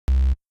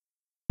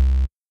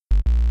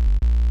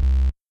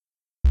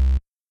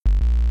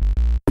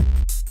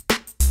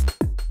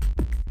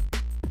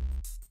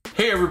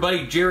Hey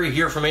everybody, Jerry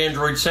here from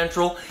Android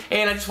Central,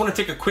 and I just want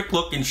to take a quick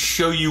look and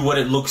show you what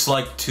it looks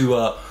like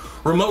to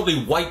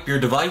remotely wipe your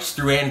device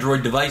through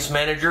Android Device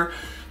Manager.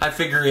 I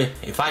figure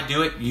if I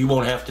do it, you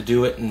won't have to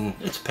do it, and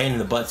it's a pain in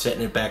the butt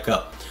setting it back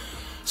up.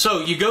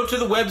 So you go to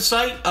the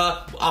website,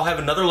 I'll have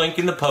another link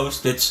in the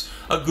post, it's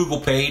a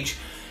Google page,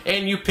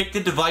 and you pick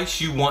the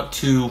device you want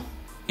to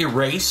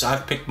erase.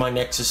 I've picked my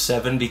Nexus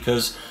 7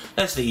 because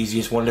that's the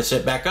easiest one to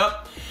set back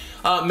up.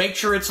 Make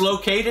sure it's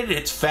located,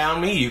 it's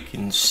found me, you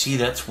can see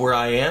that's where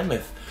I am.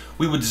 If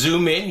we would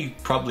zoom in,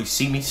 you'd probably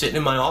see me sitting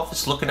in my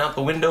office looking out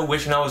the window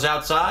wishing I was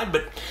outside.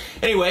 But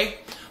anyway,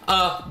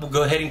 we'll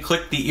go ahead and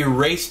click the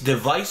Erase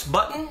Device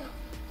button,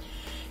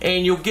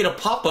 and you'll get a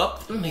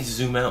pop-up. Let me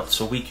zoom out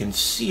so we can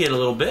see it a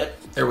little bit.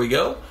 There we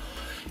go.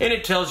 And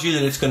it tells you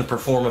that it's going to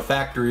perform a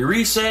factory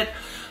reset.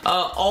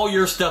 All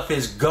your stuff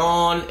is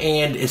gone,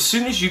 and as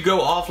soon as you go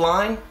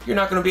offline, you're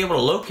not going to be able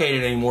to locate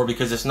it anymore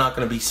because it's not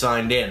going to be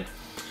signed in.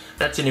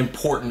 That's an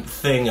important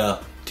thing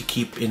to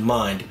keep in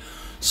mind.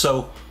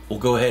 So we'll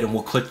go ahead and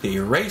we'll click the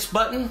erase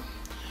button,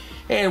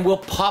 and we'll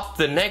pop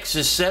the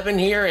Nexus 7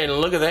 here, and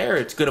look at there,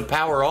 it's going to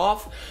power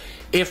off.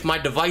 If my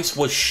device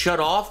was shut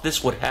off,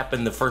 this would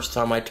happen the first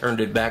time I turned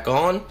it back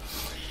on.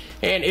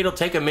 And it'll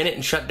take a minute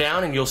and shut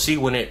down, and you'll see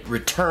when it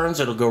returns,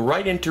 it'll go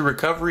right into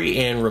recovery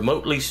and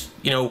remotely,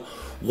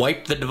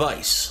 wipe the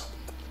device.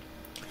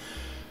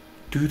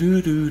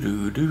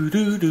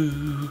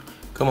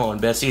 Come on,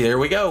 Bessie, there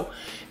we go.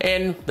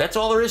 And that's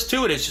all there is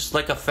to it. It's just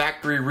like a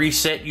factory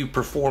reset you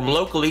perform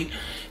locally,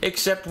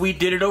 except we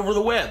did it over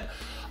the web.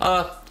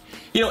 A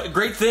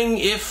great thing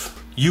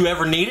if you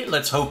ever need it.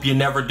 Let's hope you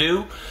never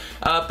do.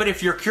 But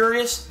if you're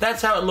curious,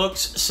 that's how it looks.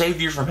 Save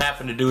you from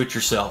having to do it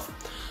yourself.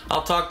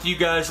 I'll talk to you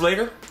guys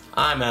later.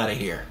 I'm out of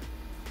here.